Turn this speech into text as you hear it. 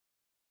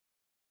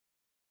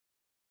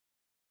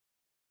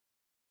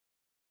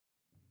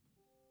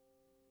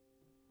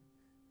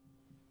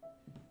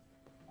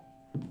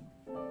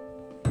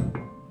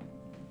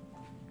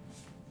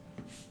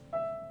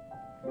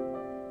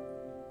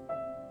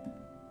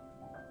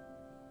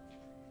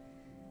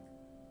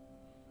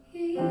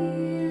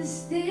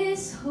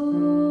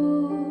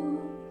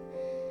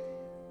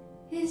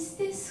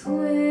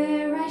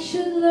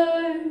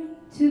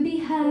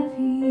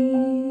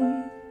happy.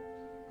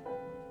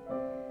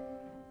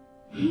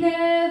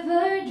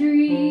 Never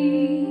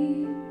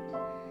dreamed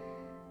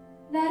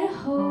that a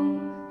home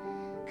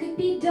could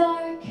be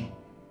dark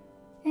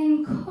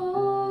and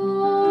cold.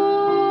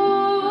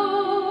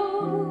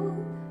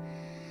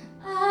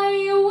 I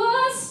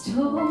was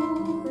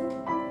told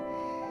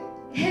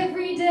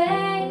every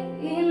day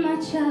in my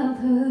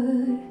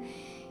childhood,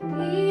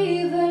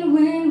 even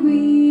when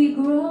we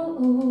grow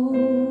old,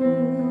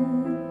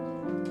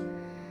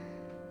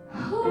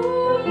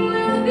 home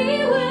will be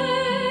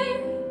where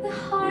the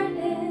heart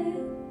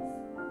is.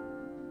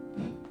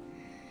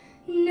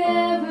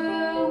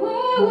 Never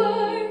were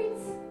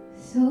words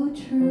so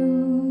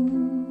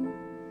true.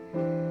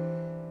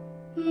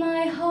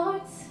 My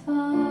heart's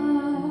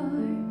far,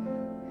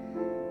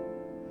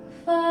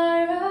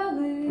 far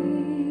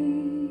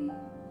away.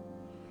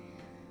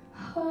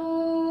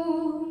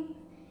 Home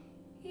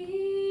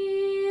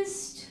is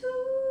too.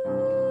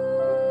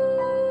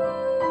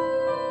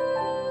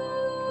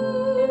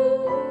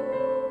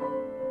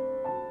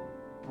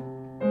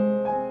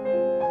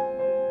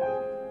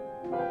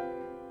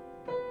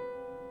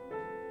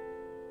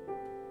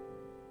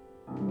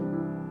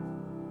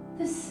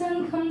 The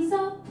sun comes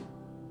up,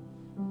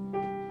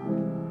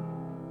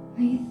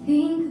 I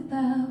think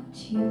about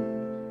you.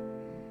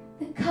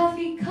 The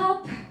coffee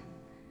cup,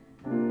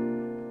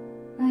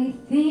 I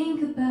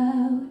think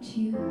about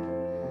you.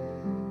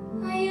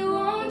 I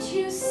want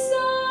you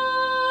so.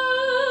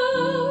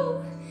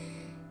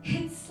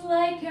 It's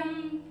like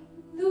I'm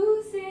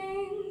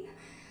losing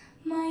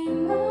my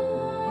mind.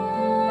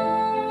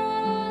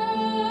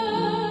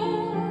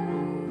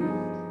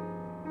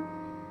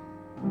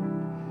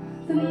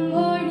 The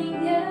morning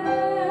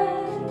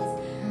ends,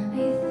 I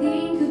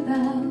think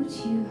about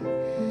you.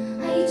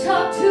 I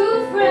talk to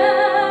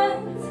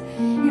friends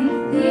and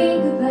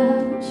think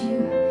about you.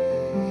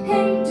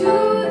 And do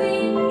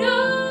they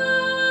know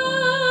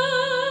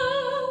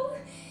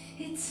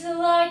it's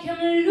like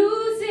I'm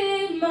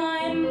losing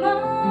my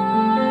mind?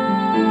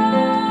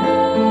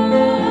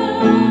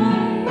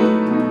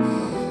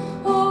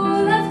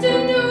 All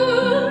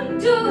afternoon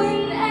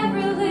doing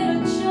every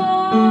little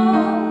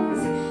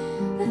chores.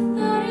 The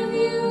thought of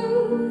you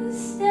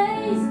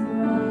stays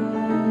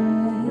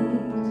bright.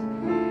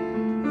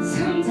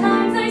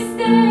 Sometimes I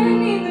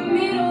stand in the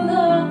middle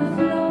of the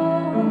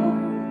floor,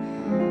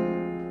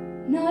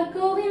 not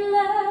going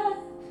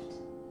left,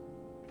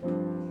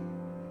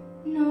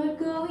 not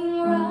going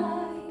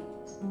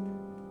right.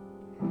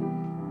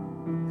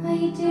 I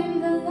dim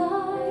the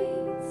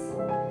lights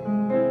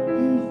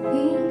and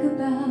think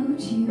about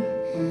you.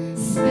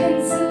 Spend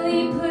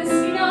sleepless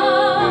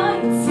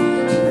nights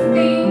to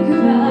think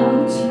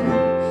about you.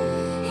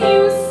 You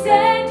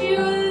said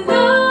you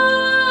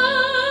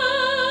loved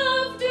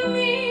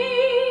me,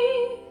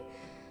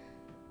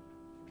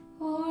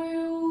 or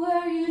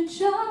were you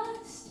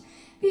just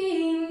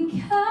being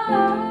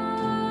kind?